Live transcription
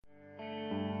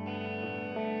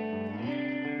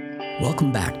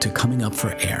Welcome back to Coming Up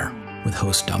for Air with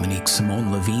host Dominique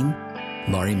Simone Levine,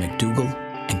 Laurie McDougall,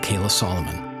 and Kayla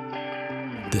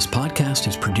Solomon. This podcast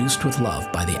is produced with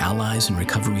love by the Allies and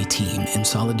Recovery team in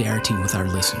solidarity with our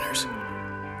listeners.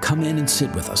 Come in and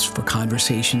sit with us for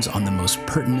conversations on the most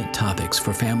pertinent topics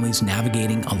for families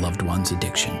navigating a loved one's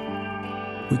addiction.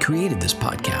 We created this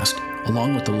podcast,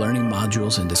 along with the learning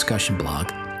modules and discussion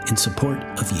blog, in support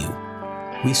of you.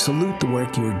 We salute the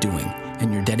work you are doing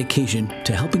and your dedication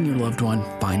to helping your loved one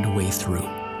find a way through.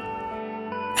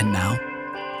 And now,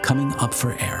 Coming Up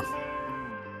for Air.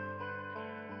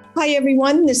 Hi,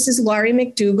 everyone. This is Laurie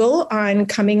McDougall on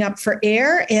Coming Up for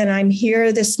Air, and I'm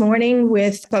here this morning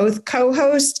with both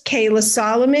co-hosts, Kayla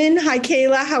Solomon. Hi,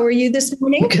 Kayla. How are you this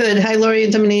morning? Good. Hi, Laurie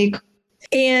and Dominique.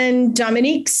 And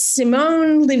Dominique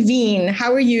Simone Levine.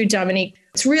 How are you, Dominique?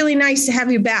 It's really nice to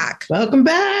have you back. Welcome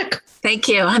back. Thank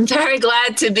you. I'm very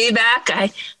glad to be back.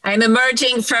 I'm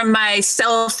emerging from my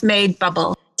self-made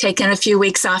bubble, taking a few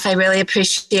weeks off. I really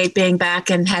appreciate being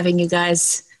back and having you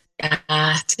guys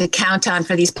to count on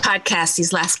for these podcasts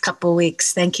these last couple of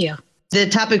weeks. Thank you. The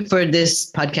topic for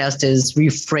this podcast is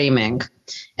reframing.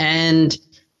 And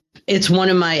it's one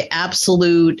of my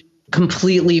absolute,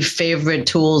 completely favorite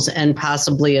tools and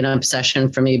possibly an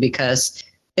obsession for me because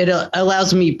it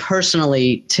allows me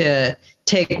personally to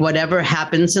take whatever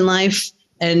happens in life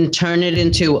and turn it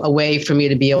into a way for me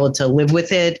to be able to live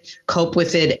with it, cope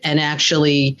with it, and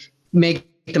actually make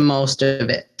the most of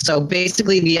it. So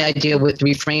basically the idea with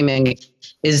reframing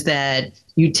is that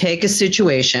you take a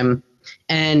situation,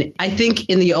 and I think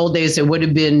in the old days it would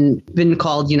have been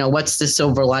called, what's the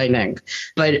silver lining?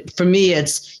 But for me,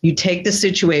 it's you take the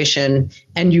situation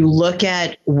and you look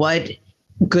at what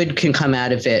good can come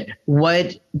out of it,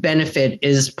 what benefit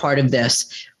is part of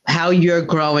this, how you're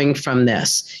growing from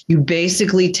this. You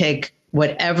basically take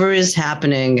whatever is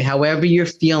happening, however you're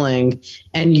feeling,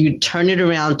 and you turn it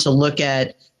around to look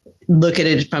at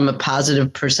it from a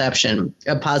positive perception,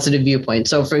 a positive viewpoint.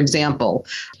 So for example,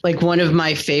 like one of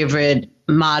my favorite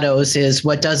mottos is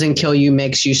what doesn't kill you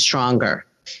makes you stronger.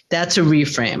 That's a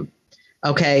reframe.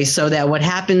 Okay. So that what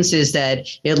happens is that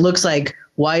it looks like,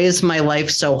 why is my life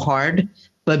so hard?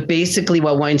 But basically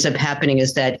what winds up happening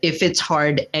is that if it's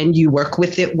hard and you work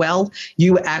with it well,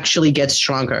 you actually get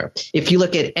stronger. If you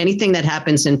look at anything that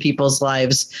happens in people's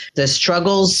lives, the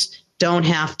struggles don't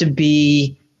have to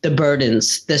be the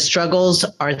burdens. The struggles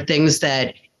are things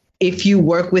that if you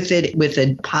work with it with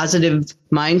a positive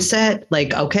mindset,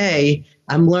 like, okay,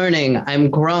 I'm learning, I'm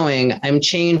growing, I'm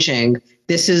changing.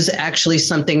 This is actually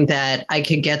something that I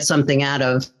could get something out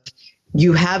of.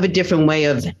 You have a different way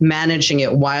of managing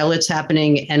it while it's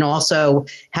happening and also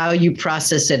how you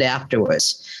process it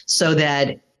afterwards, so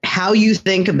that how you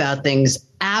think about things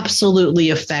absolutely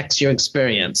affects your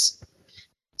experience.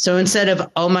 So instead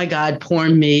of, oh my God, poor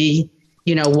me,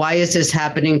 why is this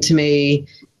happening to me?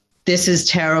 This is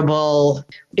terrible.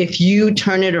 If you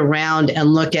turn it around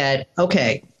and look at,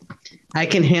 okay, I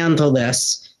can handle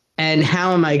this. And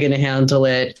how am I going to handle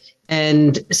it?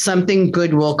 And something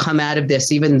good will come out of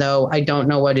this, even though I don't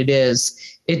know what it is.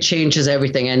 It changes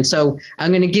everything. And so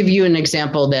I'm going to give you an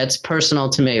example that's personal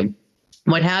to me.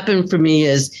 What happened for me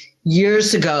is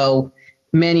years ago,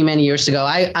 many, many years ago,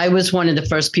 I was one of the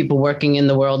first people working in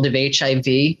the world of HIV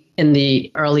in the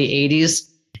early 80s.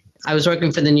 I was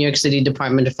working for the New York City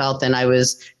Department of Health, and I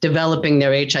was developing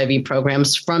their HIV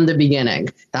programs from the beginning,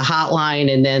 the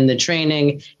hotline and then the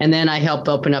training. And then I helped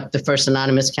open up the first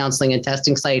anonymous counseling and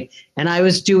testing site. And I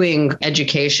was doing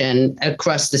education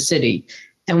across the city.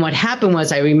 And what happened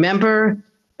was, I remember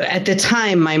at the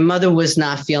time, my mother was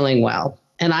not feeling well.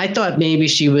 And I thought maybe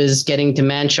she was getting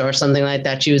dementia or something like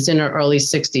that. She was in her early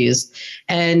 60s.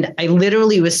 And I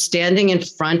literally was standing in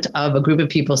front of a group of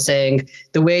people saying,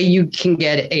 the way you can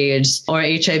get AIDS or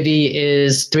HIV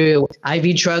is through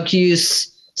IV drug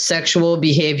use, sexual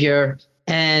behavior,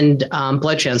 and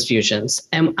blood transfusions.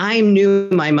 And I knew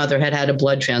my mother had had a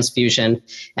blood transfusion.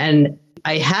 And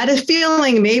I had a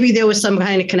feeling maybe there was some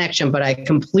kind of connection, but I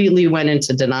completely went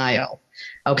into denial.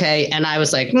 Okay. And I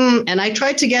was like, and I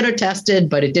tried to get her tested,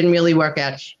 but it didn't really work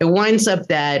out. It winds up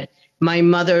that my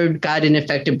mother got an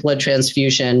infected blood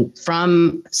transfusion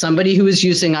from somebody who was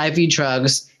using IV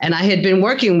drugs. And I had been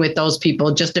working with those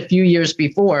people just a few years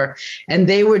before, and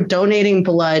they were donating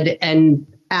blood, and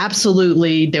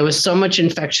absolutely there was so much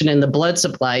infection in the blood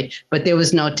supply, but there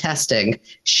was no testing.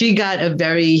 She got a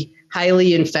very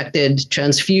highly infected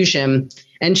transfusion,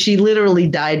 and she literally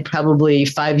died probably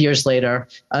 5 years later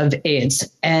of AIDS.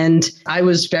 And I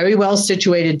was very well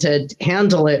situated to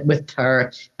handle it with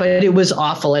her, but it was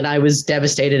awful. And I was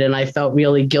devastated, and I felt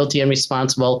really guilty and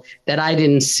responsible that I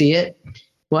didn't see it.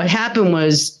 What happened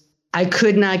was I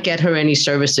could not get her any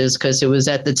services because it was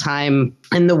at the time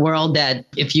in the world that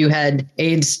if you had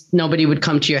AIDS, nobody would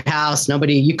come to your house.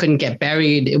 You couldn't get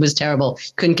buried. It was terrible.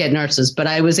 Couldn't get nurses, but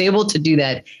I was able to do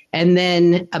that. And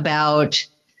then about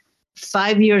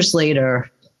 5 years later,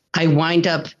 I wind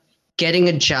up getting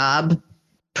a job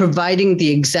providing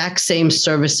the exact same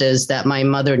services that my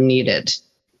mother needed.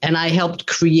 And I helped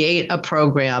create a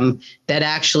program that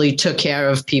actually took care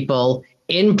of people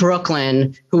in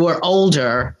Brooklyn who were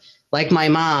older, like my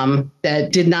mom,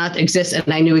 that did not exist.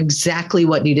 And I knew exactly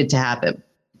what needed to happen.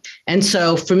 And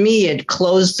so for me, it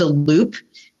closed the loop.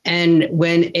 And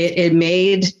when it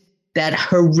made that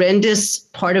horrendous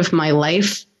part of my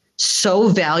life so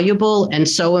valuable and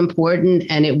so important,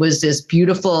 and it was this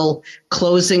beautiful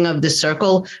closing of the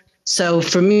circle. So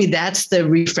for me, that's the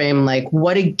reframe, like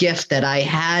what a gift that I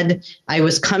had. I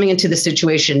was coming into the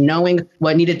situation knowing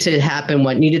what needed to happen,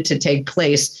 what needed to take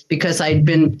place, because I'd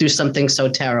been through something so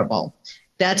terrible.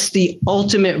 That's the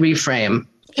ultimate reframe.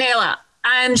 Kayla,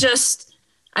 I'm just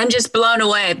blown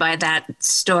away by that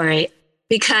story,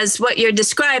 because what you're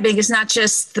describing is not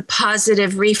just the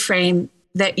positive reframe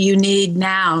that you need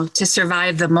now to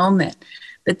survive the moment,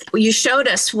 but you showed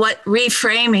us what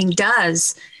reframing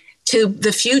does to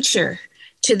the future,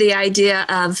 to the idea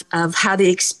of how the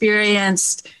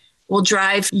experience will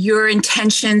drive your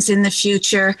intentions in the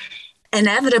future,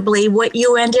 inevitably what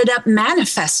you ended up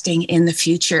manifesting in the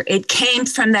future. It came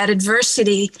from that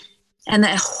adversity and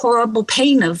that horrible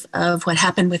pain of what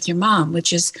happened with your mom,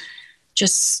 which is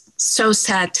just so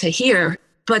sad to hear.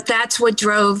 But that's what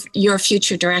drove your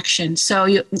future direction.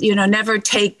 So, never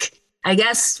take, I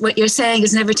guess what you're saying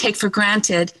is never take for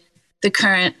granted the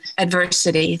current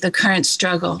adversity, the current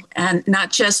struggle, and not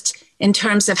just in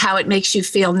terms of how it makes you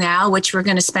feel now, which we're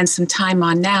going to spend some time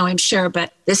on now, I'm sure,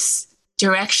 but this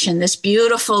direction, this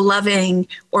beautiful, loving,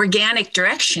 organic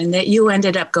direction that you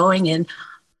ended up going in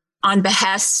on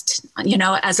behest,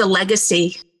 as a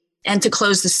legacy, and to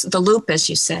close the loop, as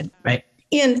you said. Right.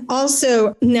 And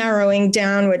also narrowing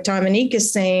down what Dominique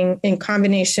is saying in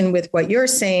combination with what you're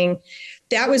saying,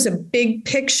 that was a big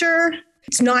picture.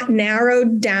 It's not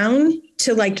narrowed down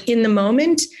to like in the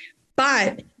moment,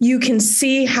 but you can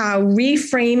see how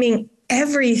reframing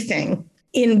everything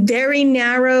in very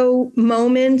narrow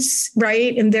moments,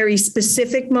 right? In very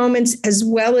specific moments, as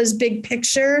well as big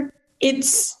picture.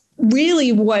 It's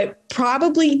really what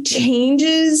probably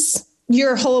changes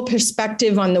your whole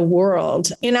perspective on the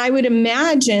world. And I would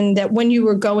imagine that when you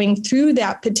were going through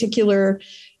that particular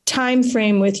time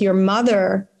frame with your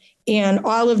mother and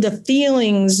all of the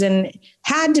feelings, and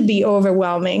had to be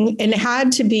overwhelming, and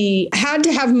had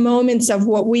to have moments of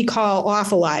what we call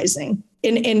awfulizing,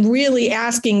 and really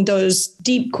asking those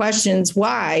deep questions.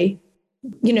 Why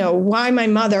my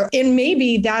mother? And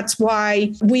maybe that's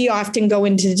why we often go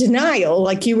into denial,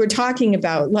 like you were talking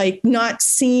about, like not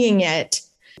seeing it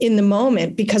in the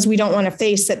moment because we don't want to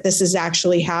face that this is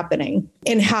actually happening,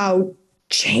 and how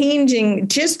changing,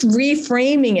 just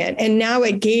reframing it. And now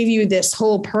it gave you this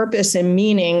whole purpose and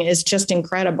meaning is just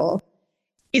incredible.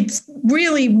 It's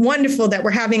really wonderful that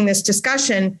we're having this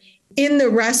discussion in the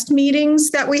rest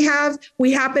meetings that we have.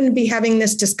 We happen to be having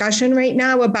this discussion right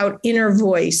now about inner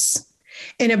voice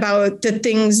and about the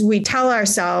things we tell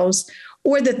ourselves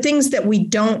or the things that we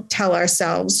don't tell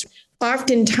ourselves.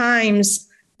 Oftentimes,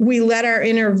 we let our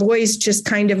inner voice just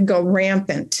kind of go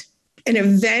rampant. An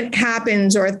event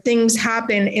happens or things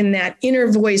happen and that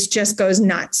inner voice just goes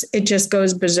nuts. It just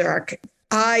goes berserk.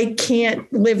 I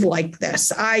can't live like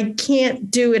this. I can't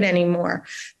do it anymore.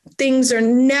 Things are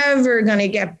never going to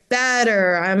get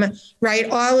better. Right.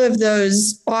 All of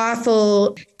those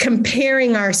awful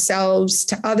comparing ourselves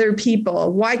to other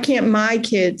people. Why can't my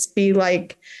kids be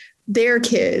like their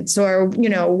kids? Or,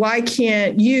 why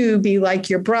can't you be like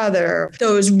your brother?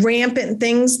 Those rampant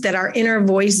things that our inner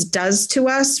voice does to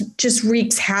us just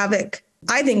wreaks havoc.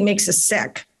 I think makes us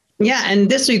sick. Yeah. And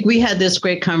this week we had this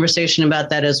great conversation about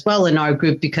that as well in our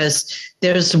group, because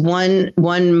there's one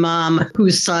mom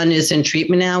whose son is in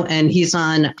treatment now, and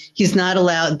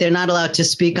they're not allowed to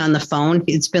speak on the phone.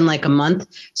 It's been like a month.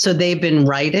 So they've been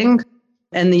writing.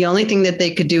 And the only thing that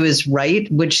they could do is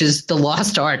write, which is the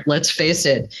lost art, let's face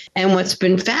it. And what's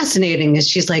been fascinating is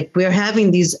she's like, we're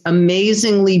having these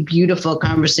amazingly beautiful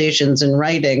conversations in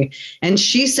writing. And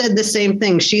she said the same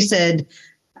thing. She said,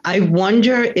 I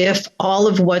wonder if all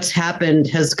of what's happened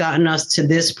has gotten us to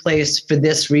this place for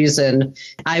this reason.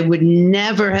 I would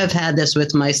never have had this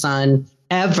with my son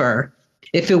ever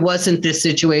if it wasn't this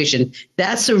situation.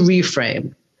 That's a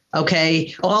reframe.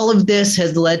 Okay, all of this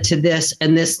has led to this,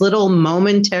 and this little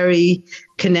momentary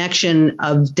connection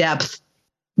of depth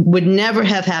would never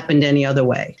have happened any other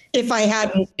way. If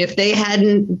they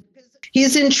hadn't,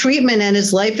 He's in treatment and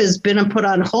his life has been put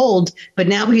on hold, but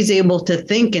now he's able to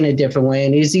think in a different way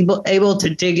and he's able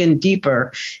to dig in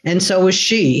deeper. And so is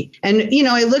she. And,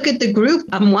 I look at the group,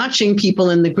 I'm watching people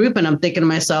in the group and I'm thinking to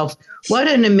myself, what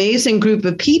an amazing group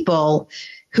of people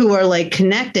who are like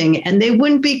connecting, and they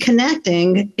wouldn't be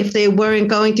connecting if they weren't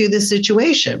going through this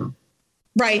situation.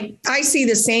 Right. I see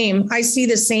the same. I see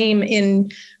the same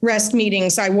in rest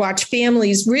meetings. I watch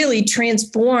families really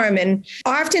transform. And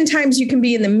oftentimes you can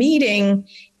be in the meeting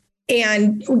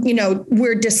and,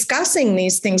 we're discussing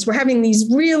these things. We're having these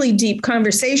really deep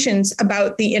conversations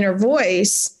about the inner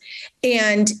voice,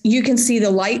 and you can see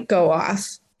the light go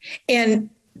off. And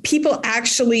people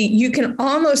actually, you can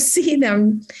almost see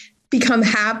them become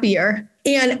happier.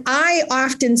 And I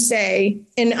often say,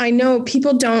 and I know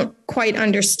people don't quite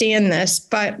understand this,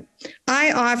 but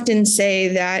I often say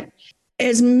that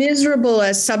as miserable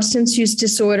as substance use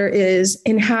disorder is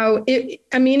and how it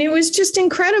was just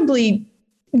incredibly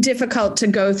difficult to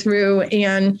go through.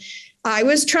 And I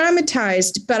was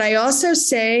traumatized, but I also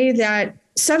say that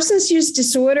substance use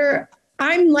disorder,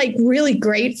 I'm like really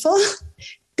grateful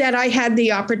that I had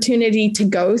the opportunity to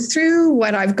go through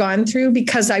what I've gone through,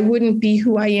 because I wouldn't be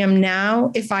who I am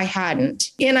now if I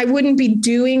hadn't. And I wouldn't be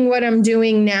doing what I'm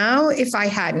doing now if I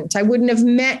hadn't. I wouldn't have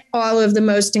met all of the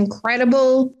most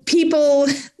incredible people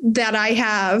that I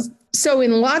have. So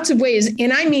in lots of ways,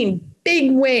 and I mean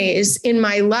big ways in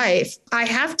my life, I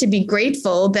have to be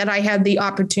grateful that I had the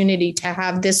opportunity to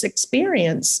have this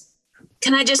experience.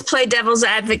 Can I just play devil's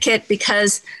advocate?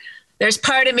 Because there's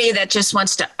part of me that just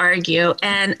wants to argue.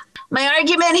 And my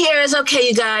argument here is, okay,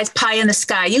 you guys, pie in the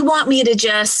sky. You want me to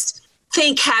just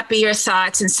think happier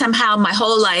thoughts and somehow my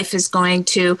whole life is going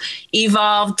to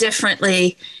evolve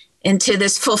differently into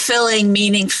this fulfilling,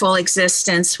 meaningful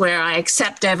existence where I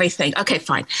accept everything. Okay,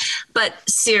 fine. But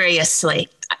seriously,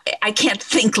 I can't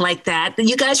think like that.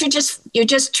 You guys you're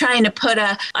just trying to put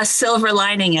a silver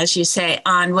lining, as you say,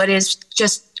 on what is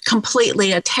just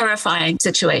completely a terrifying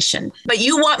situation. But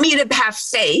you want me to have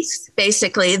faith,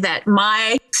 basically, that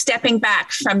my stepping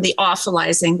back from the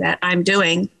awfulizing that I'm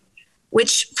doing,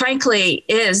 which frankly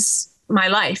is my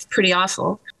life, pretty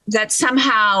awful, that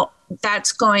somehow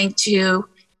that's going to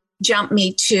jump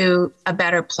me to a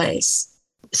better place.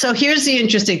 So here's the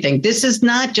interesting thing. This is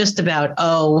not just about,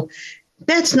 oh,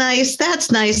 that's nice. That's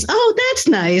nice. Oh, that's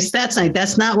nice. That's nice.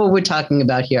 That's not what we're talking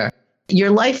about here.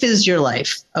 Your life is your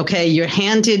life, okay? You're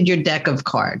handed your deck of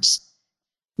cards.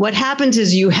 What happens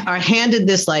is you are handed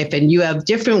this life and you have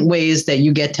different ways that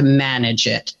you get to manage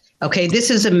it, okay? This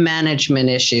is a management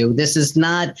issue. This is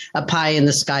not a pie in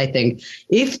the sky thing.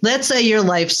 If, let's say your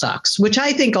life sucks, which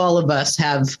I think all of us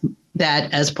have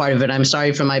that as part of it. I'm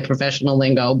sorry for my professional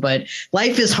lingo, but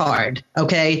life is hard,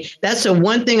 okay? That's the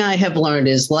one thing I have learned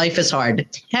is life is hard.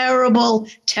 Terrible,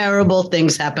 terrible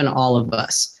things happen to all of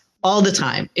us. All the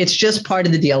time. It's just part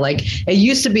of the deal. Like it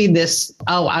used to be this,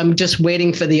 oh, I'm just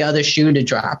waiting for the other shoe to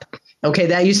drop. Okay.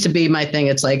 That used to be my thing.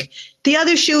 It's like the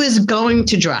other shoe is going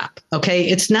to drop. Okay.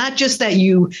 It's not just that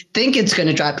you think it's going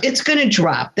to drop. It's going to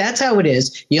drop. That's how it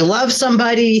is. You love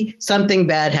somebody, something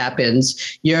bad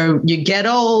happens. You get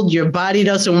old, your body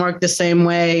doesn't work the same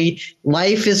way.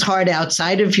 Life is hard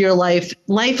outside of your life.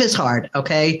 Life is hard.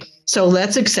 Okay. So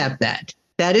let's accept that.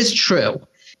 That is true.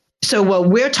 So what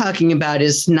we're talking about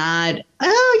is not,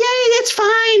 oh, yay, that's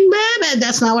fine.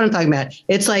 That's not what I'm talking about.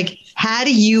 It's like, how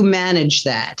do you manage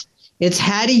that? It's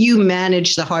how do you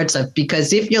manage the hard stuff?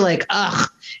 Because if you're like, ugh,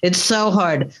 it's so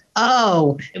hard.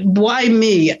 Oh, why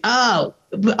me? Oh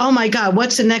my God,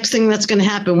 what's the next thing that's going to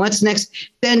happen? What's next?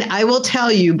 Then I will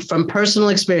tell you from personal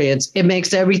experience, it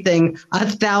makes everything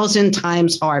 1,000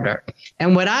 times harder.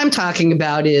 And what I'm talking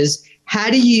about is how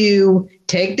do you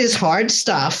take this hard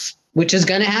stuff, which is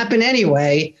going to happen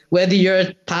anyway, whether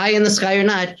you're pie in the sky or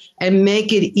not, and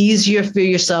make it easier for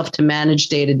yourself to manage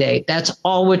day to day. That's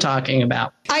all we're talking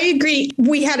about. I agree.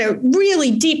 We had a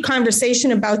really deep conversation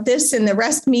about this in the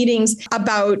rest meetings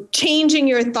about changing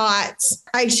your thoughts.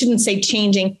 I shouldn't say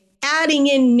changing, adding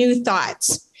in new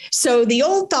thoughts. So the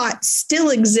old thoughts still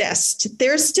exist.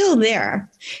 They're still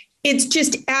there. It's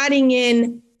just adding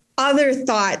in other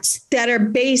thoughts that are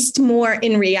based more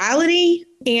in reality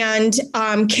and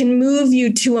can move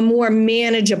you to a more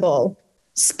manageable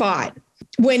spot.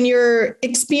 When you're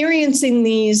experiencing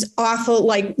these awful,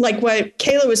 like what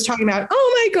Kayla was talking about,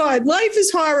 oh my God, life is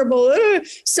horrible.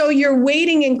 So you're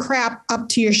wading in crap up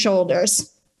to your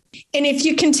shoulders. And if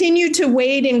you continue to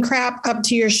wade in crap up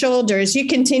to your shoulders, you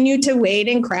continue to wade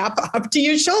in crap up to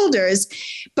your shoulders.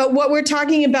 But what we're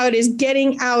talking about is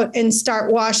getting out and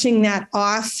start washing that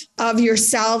off of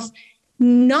yourself,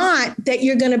 Not that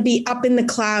you're going to be up in the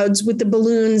clouds with the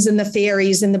balloons and the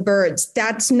fairies and the birds.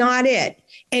 That's not it.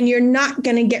 And you're not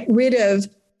going to get rid of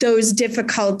those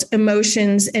difficult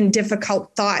emotions and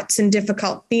difficult thoughts and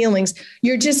difficult feelings.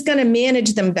 You're just going to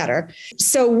manage them better.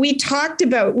 So we talked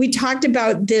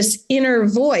about this inner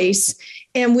voice,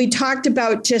 and we talked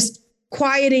about just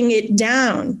quieting it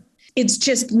down. It's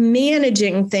just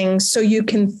managing things so you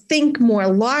can think more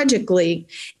logically.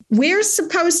 We're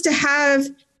supposed to have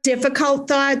difficult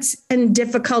thoughts and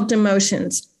difficult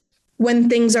emotions when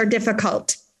things are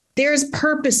difficult. There's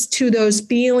purpose to those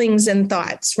feelings and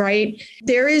thoughts, right?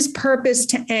 There is purpose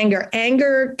to anger.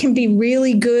 Anger can be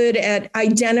really good at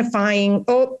identifying,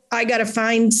 oh, I got to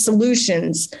find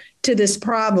solutions to this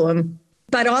problem.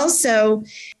 But also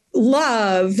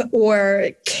love or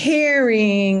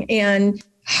caring and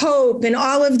hope and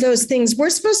all of those things, we're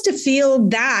supposed to feel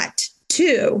that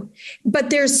too, but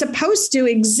they're supposed to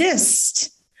exist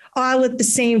all at the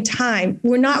same time.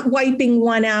 We're not wiping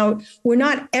one out. We're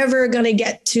not ever going to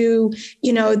get to,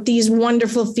 these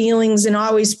wonderful feelings and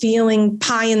always feeling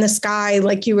pie in the sky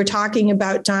like you were talking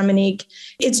about, Dominique.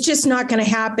 It's just not going to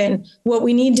happen. What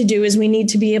we need to do is we need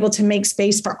to be able to make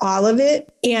space for all of it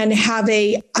and have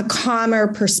a calmer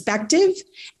perspective.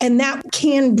 And that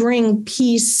can bring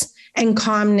peace and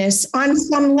calmness on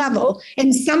some level.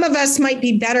 And some of us might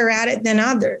be better at it than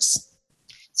others.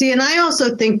 See, and I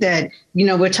also think that,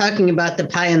 we're talking about the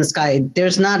pie in the sky.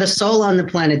 There's not a soul on the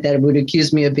planet that would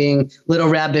accuse me of being little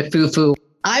rabbit foo-foo.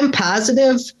 I'm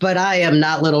positive, but I am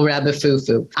not little rabbit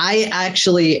foo-foo. I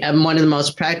actually am one of the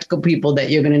most practical people that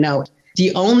you're going to know.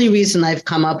 The only reason I've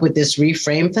come up with this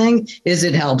reframe thing is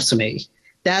it helps me.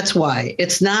 That's why.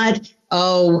 It's not,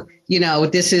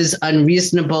 this is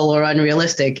unreasonable or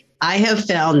unrealistic. I have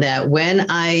found that when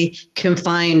I can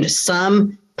find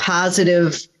some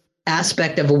positive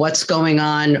aspect of what's going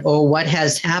on or what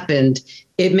has happened,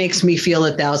 it makes me feel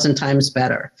 1,000 times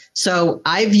better. So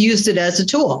I've used it as a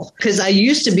tool because I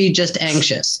used to be just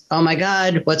anxious. Oh my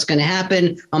God, what's going to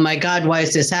happen? Oh my God, why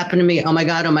is this happening to me? Oh my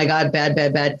God, bad,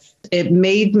 bad, bad. It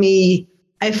made me,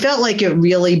 I felt like it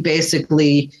really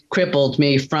basically crippled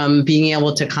me from being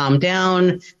able to calm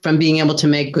down, from being able to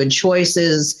make good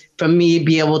choices, from me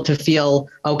be able to feel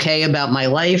okay about my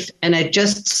life. And it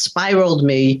just spiraled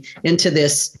me into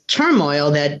this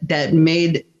turmoil that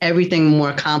made everything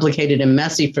more complicated and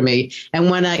messy for me.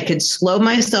 And when I could slow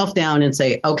myself down and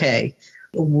say, okay,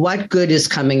 what good is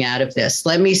coming out of this?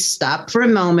 Let me stop for a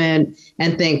moment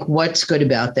and think, what's good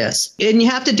about this? And you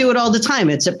have to do it all the time.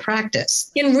 It's a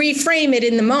practice. And reframe it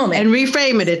in the moment. And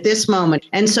reframe it at this moment.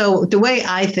 And so the way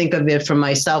I think of it for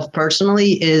myself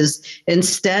personally is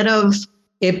instead of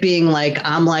it being like,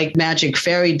 I'm like magic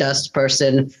fairy dust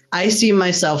person, I see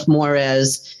myself more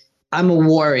as I'm a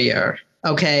warrior.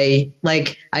 Okay,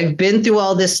 like I've been through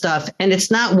all this stuff, and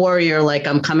it's not warrior like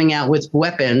I'm coming out with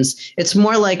weapons. It's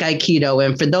more like Aikido.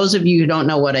 And for those of you who don't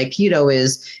know what Aikido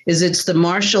is it's the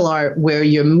martial art where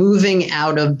you're moving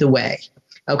out of the way.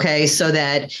 Okay, so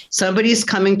that somebody's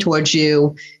coming towards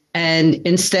you, and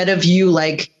instead of you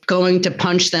like going to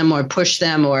punch them or push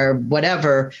them or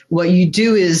whatever, what you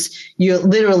do is you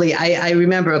literally, I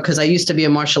remember because I used to be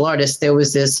a martial artist, there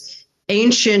was this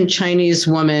ancient Chinese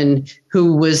woman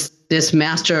who was this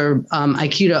master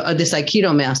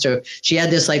Aikido master. She had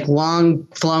this like long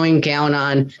flowing gown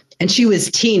on, and she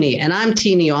was teeny, and I'm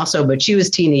teeny also, but she was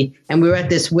teeny. And we were at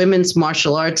this women's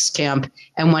martial arts camp.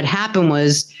 And what happened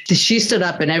was she stood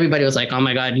up and everybody was like, oh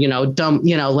my God,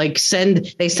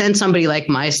 they send somebody like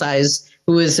my size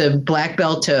who is a black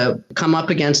belt to come up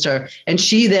against her. And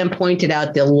she then pointed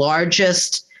out the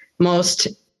largest, most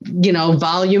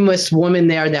voluminous woman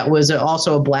there that was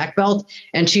also a black belt.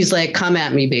 And she's like, come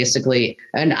at me, basically.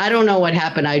 And I don't know what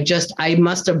happened. I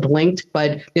must have blinked,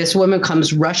 but this woman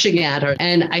comes rushing at her.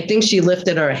 And I think she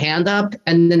lifted her hand up.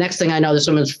 And the next thing I know, this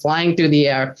woman's flying through the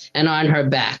air and on her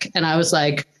back. And I was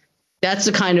like, that's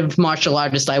the kind of martial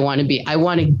artist I want to be. I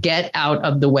want to get out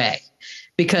of the way.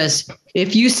 Because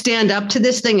if you stand up to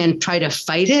this thing and try to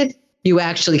fight it, you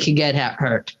actually could get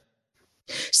hurt.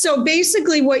 So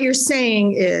basically what you're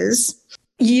saying is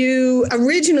you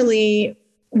originally,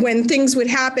 when things would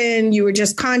happen, you were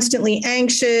just constantly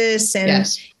anxious and,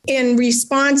 yes. And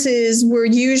responses were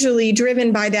usually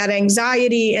driven by that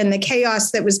anxiety and the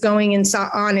chaos that was going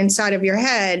on inside of your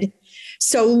head.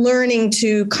 So learning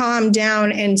to calm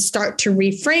down and start to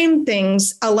reframe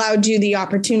things allowed you the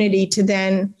opportunity to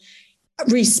then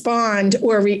respond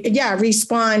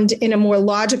in a more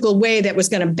logical way that was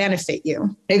going to benefit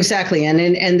you. Exactly.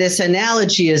 And this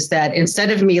analogy is that instead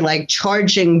of me like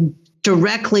charging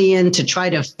directly in to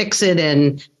try to fix it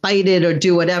and fight it or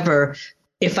do whatever,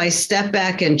 if I step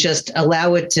back and just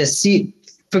allow it to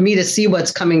for me to see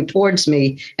what's coming towards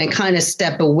me and kind of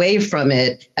step away from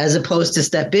it as opposed to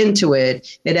step into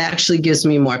it, it actually gives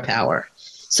me more power.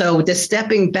 So the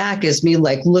stepping back is me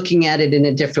like looking at it in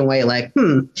a different way, like,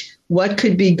 what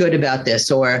could be good about this?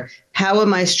 Or how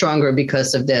am I stronger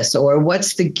because of this? Or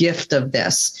what's the gift of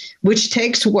this? Which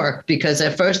takes work, because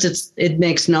at first it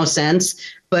makes no sense,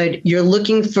 but you're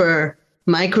looking for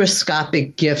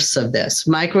microscopic gifts of this,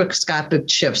 microscopic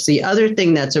shifts. The other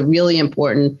thing that's a really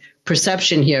important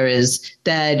perception here is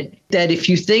that if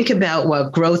you think about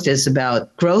what growth is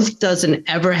about, growth doesn't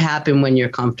ever happen when you're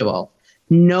comfortable.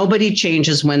 Nobody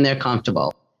changes when they're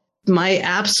comfortable. My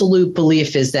absolute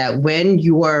belief is that when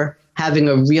you're having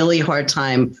a really hard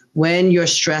time, when you're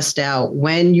stressed out,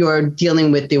 when you're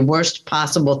dealing with the worst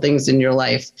possible things in your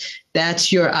life,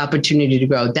 that's your opportunity to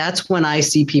grow. That's when I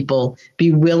see people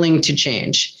be willing to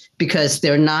change because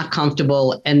they're not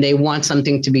comfortable and they want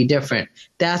something to be different.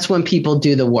 That's when people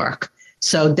do the work.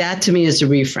 So that to me is a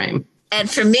reframe. And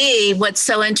for me, what's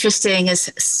so interesting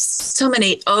is so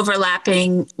many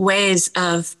overlapping ways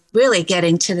of really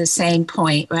getting to the same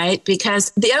point, right?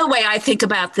 Because the other way I think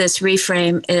about this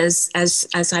reframe is,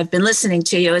 as I've been listening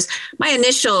to you, is my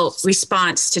initial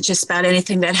response to just about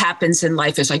anything that happens in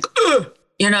life is like, ugh!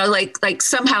 Like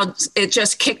somehow it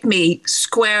just kicked me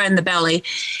square in the belly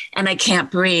and I can't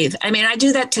breathe. I mean, I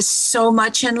do that to so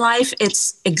much in life.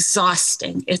 It's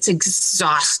exhausting. It's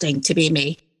exhausting to be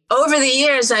me. Over the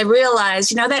years, I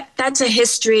realized, that's a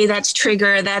history, that's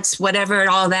trigger, that's whatever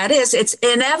all that is. It's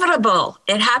inevitable.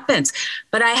 It happens.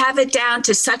 But I have it down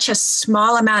to such a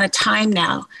small amount of time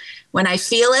now. When I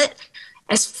feel it,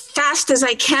 as fast as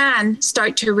I can,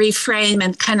 start to reframe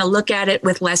and kind of look at it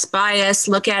with less bias,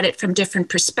 look at it from different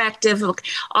perspective, look,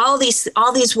 all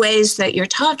these ways that you're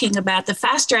talking about, the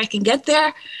faster I can get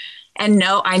there, and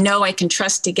I know I can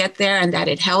trust to get there and that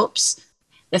it helps,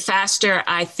 the faster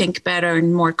I think better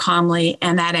and more calmly,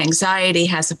 and that anxiety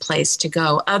has a place to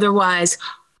go. Otherwise,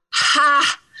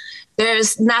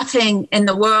 there's nothing in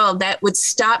the world that would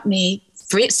stop me,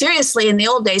 seriously, in the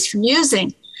old days, from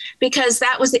using, because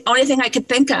that was the only thing I could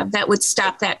think of that would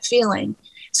stop that feeling.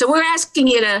 So we're asking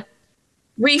you to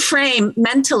reframe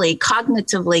mentally,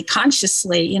 cognitively,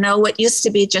 consciously, what used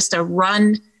to be just a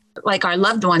run, like our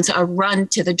loved ones, a run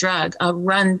to the drug, a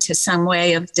run to some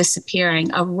way of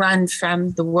disappearing, a run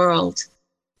from the world.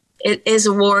 It is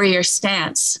a warrior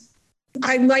stance.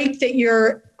 I like that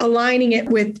you're aligning it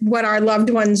with what our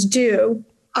loved ones do.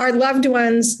 Our loved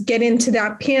ones get into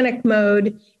that panic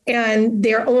mode, and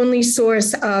their only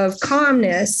source of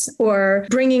calmness or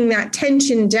bringing that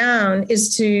tension down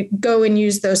is to go and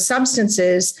use those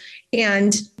substances.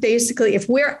 And basically, if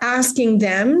we're asking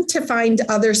them to find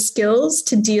other skills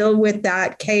to deal with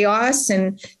that chaos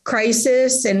and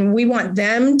crisis, and we want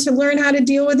them to learn how to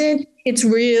deal with it, it's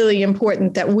really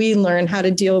important that we learn how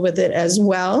to deal with it as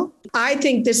well. I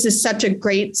think this is such a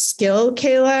great skill,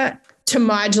 Kayla, to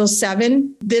Module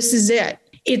 7. This is it.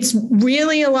 It's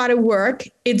really a lot of work.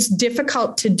 It's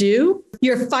difficult to do.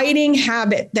 Your fighting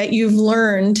habit that you've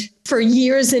learned for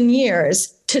years and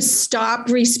years to stop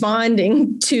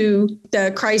responding to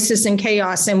the crisis and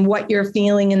chaos and what you're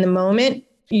feeling in the moment.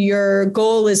 Your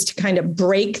goal is to kind of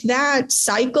break that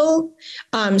cycle.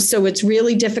 So it's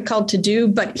really difficult to do,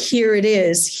 but here it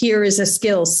is. Here is a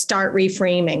skill. Start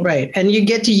reframing. Right. And you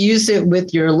get to use it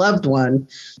with your loved one.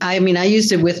 I mean, I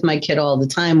use it with my kid all the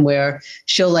time, where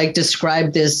she'll like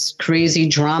describe this crazy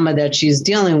drama that she's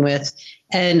dealing with.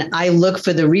 And I look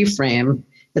for the reframe.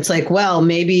 It's like, well,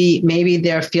 maybe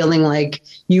they're feeling like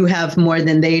you have more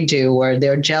than they do, or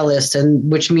they're jealous, and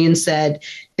which means that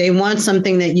they want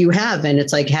something that you have. And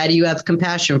it's like, how do you have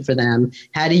compassion for them?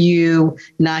 How do you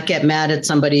not get mad at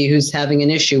somebody who's having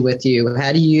an issue with you?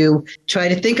 How do you try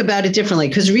to think about it differently?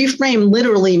 Because reframe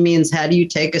literally means, how do you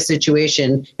take a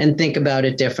situation and think about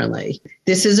it differently?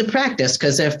 This is a practice,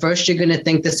 because at first you're going to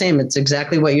think the same. It's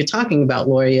exactly what you're talking about,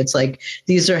 Lori. It's like,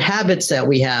 these are habits that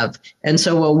we have. And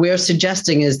so what we're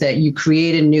suggesting is that you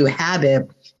create a new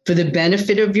habit for the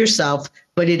benefit of yourself,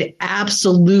 but it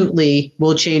absolutely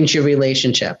will change your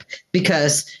relationship.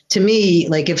 Because to me,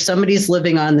 like if somebody's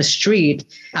living on the street,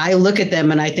 I look at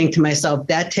them and I think to myself,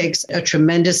 that takes a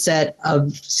tremendous set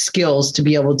of skills to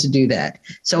be able to do that.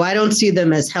 So I don't see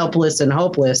them as helpless and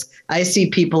hopeless. I see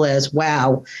people as,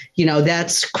 wow,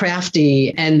 that's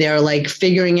crafty, and they're like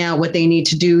figuring out what they need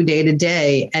to do day to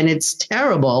day. And it's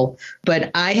terrible,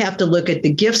 but I have to look at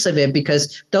the gifts of it,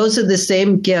 because those are the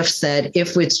same gifts that,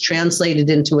 if it's translated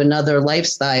into another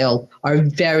lifestyle, are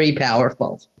very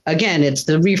powerful. Again, it's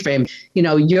the reframe.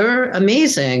 You're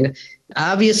amazing.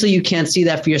 Obviously, you can't see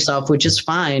that for yourself, which is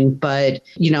fine. But,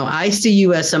 I see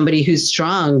you as somebody who's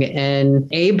strong and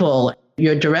able.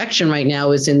 your direction right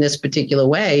now is in this particular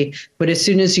way. But as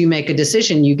soon as you make a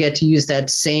decision, you get to use that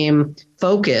same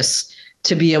focus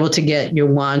to be able to get your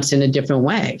wants in a different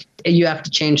way. You have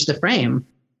to change the frame.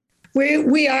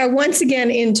 We are once again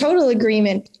in total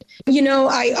agreement.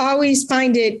 I always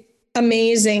find it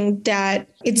amazing that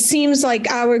it seems like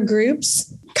our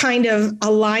groups kind of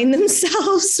align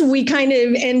themselves. We kind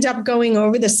of end up going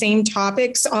over the same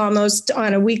topics almost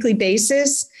on a weekly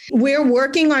basis. We're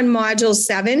working on module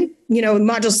 7,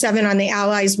 module 7 on the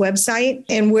Allies website,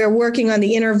 and we're working on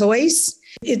the inner voice.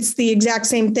 It's the exact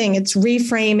same thing. It's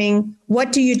reframing.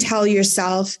 What do you tell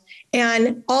yourself?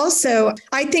 And also,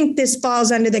 I think this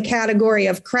falls under the category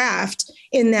of craft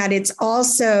in that it's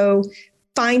also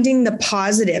finding the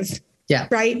positive. Yeah.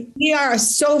 Right. We are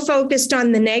so focused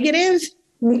on the negative.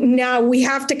 Now we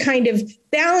have to kind of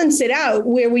balance it out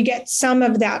where we get some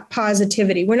of that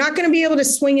positivity. We're not going to be able to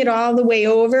swing it all the way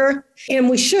over, and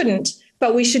we shouldn't,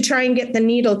 but we should try and get the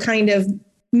needle kind of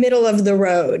middle of the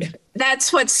road.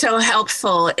 That's what's so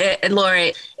helpful,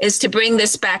 Lori, is to bring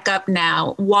this back up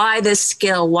now. Why this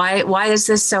skill? Why is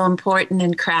this so important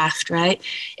in craft, right?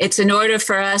 It's in order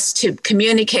for us to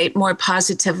communicate more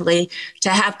positively, to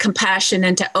have compassion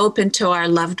and to open to our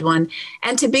loved one,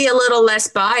 and to be a little less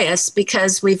biased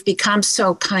because we've become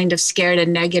so kind of scared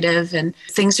and negative, and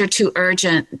things are too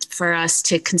urgent for us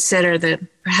to consider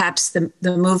perhaps the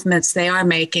movements they are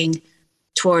making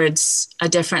towards a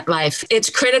different life. It's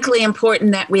critically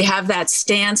important that we have that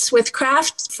stance with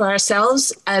craft for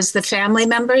ourselves as the family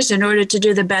members in order to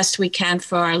do the best we can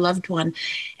for our loved one.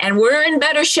 And we're in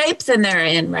better shape than they're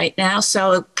in right now.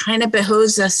 So it kind of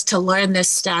behooves us to learn this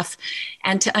stuff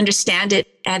and to understand it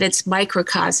at its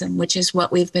microcosm, which is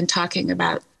what we've been talking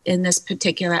about in this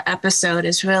particular episode,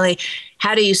 is really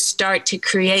how do you start to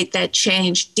create that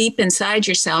change deep inside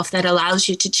yourself that allows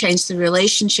you to change the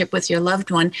relationship with your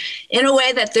loved one in a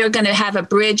way that they're going to have a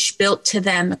bridge built to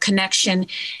them, a connection,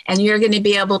 and you're going to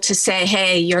be able to say,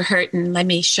 hey, you're hurting. Let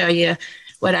me show you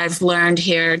what I've learned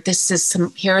here.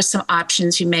 Here are some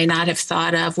options you may not have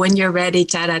thought of. When you're ready,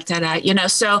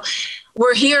 so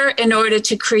we're here in order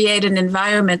to create an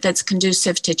environment that's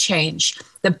conducive to change,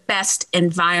 the best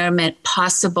environment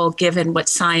possible given what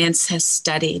science has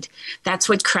studied. That's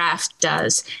what craft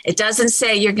does. It doesn't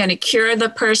say you're going to cure the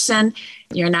person.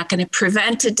 You're not going to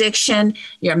prevent addiction.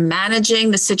 You're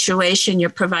managing the situation. You're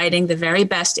providing the very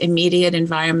best immediate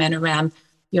environment around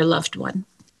your loved one.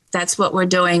 That's what we're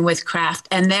doing with craft.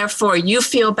 And therefore, you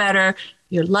feel better.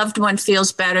 Your loved one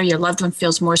feels better. Your loved one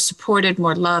feels more supported,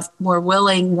 more loved, more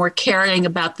willing, more caring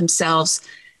about themselves.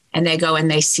 And they go and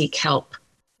they seek help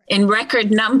in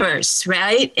record numbers,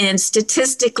 right? In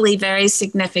statistically very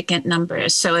significant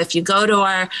numbers. So if you go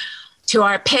to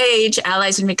our page,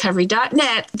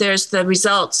 alliesinrecovery.net, there's the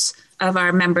results of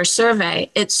our member survey.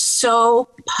 It's so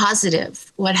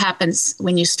positive what happens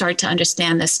when you start to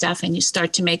understand this stuff and you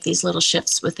start to make these little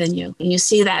shifts within you. And you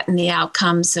see that in the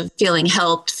outcomes of feeling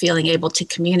helped, feeling able to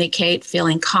communicate,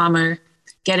 feeling calmer,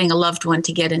 getting a loved one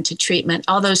to get into treatment,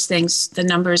 all those things. The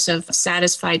numbers of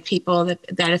satisfied people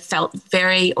that have felt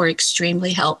very or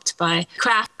extremely helped by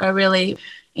craft are really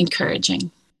encouraging.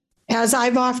 As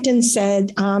I've often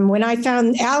said, when I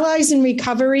found Allies in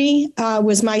Recovery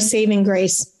was my saving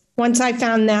grace. Once I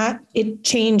found that, it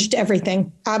changed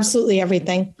everything, absolutely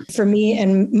everything for me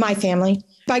and my family.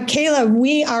 But Kayla,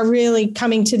 we are really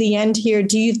coming to the end here.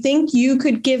 Do you think you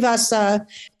could give us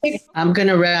I'm going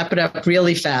to wrap it up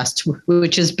really fast,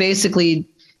 which is basically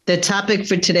the topic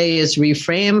for today is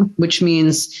reframe, which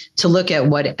means to look at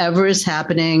whatever is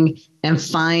happening and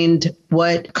find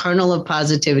what kernel of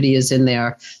positivity is in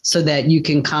there so that you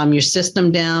can calm your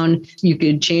system down, you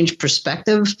could change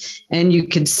perspective, and you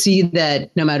could see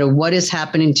that no matter what is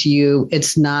happening to you,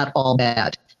 it's not all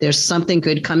bad. There's something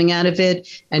good coming out of it.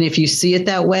 And if you see it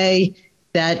that way,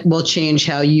 that will change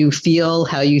how you feel,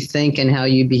 how you think, and how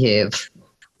you behave.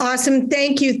 Awesome.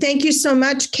 Thank you. Thank you so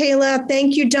much, Kayla.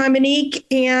 Thank you, Dominique.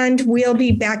 And we'll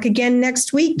be back again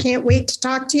next week. Can't wait to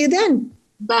talk to you then.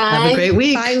 Bye. Have a great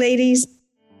week. Bye, ladies.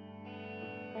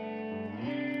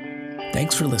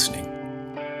 Thanks for listening.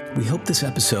 We hope this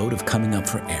episode of Coming Up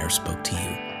for Air spoke to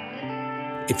you.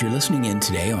 If you're listening in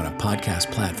today on a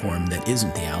podcast platform that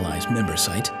isn't the Allies member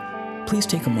site, please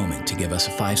take a moment to give us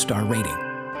a 5-star rating.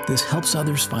 This helps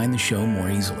others find the show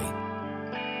more easily.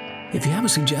 If you have a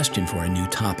suggestion for a new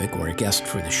topic or a guest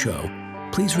for the show,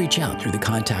 please reach out through the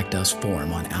Contact Us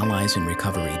form on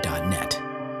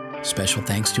alliesinrecovery.net. Special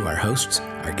thanks to our hosts,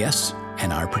 our guests,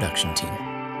 and our production team.